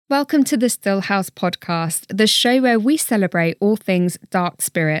Welcome to the Stillhouse podcast, the show where we celebrate all things dark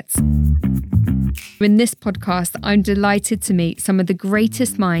spirits. In this podcast, I'm delighted to meet some of the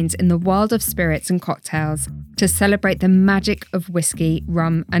greatest minds in the world of spirits and cocktails to celebrate the magic of whiskey,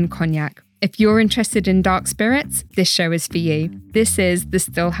 rum, and cognac. If you're interested in dark spirits, this show is for you. This is the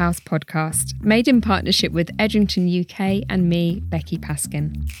Stillhouse podcast, made in partnership with Edrington UK and me, Becky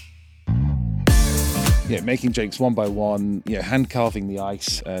Paskin. Making drinks one by one, hand carving the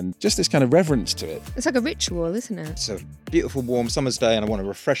ice, and just this kind of reverence to it. It's like a ritual, isn't it? It's a beautiful warm summer's day and I want a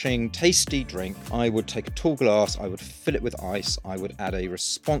refreshing, tasty drink. I would take a tall glass, I would fill it with ice, I would add a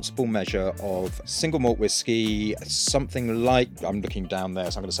responsible measure of single malt whiskey, something like, I'm looking down there,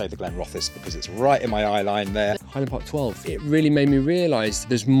 so I'm going to say the Glenrothes because it's right in my eye line there. Highland Park 12. It really made me realise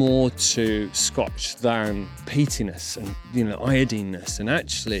there's more to Scotch than peatiness and, iodineness, and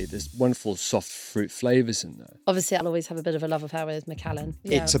actually there's wonderful soft fruit flavours in there. Obviously, I'll always have a bit of a love affair with Macallan.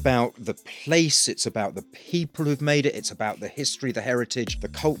 Yeah. It's about the place, it's about the people who've made it, it's about the history, the heritage, the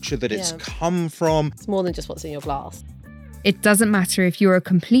culture that it's come from. It's more than just what's in your glass. It doesn't matter if you're a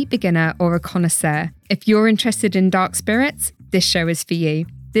complete beginner or a connoisseur. If you're interested in dark spirits, this show is for you.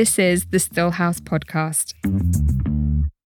 This is the Stillhouse podcast.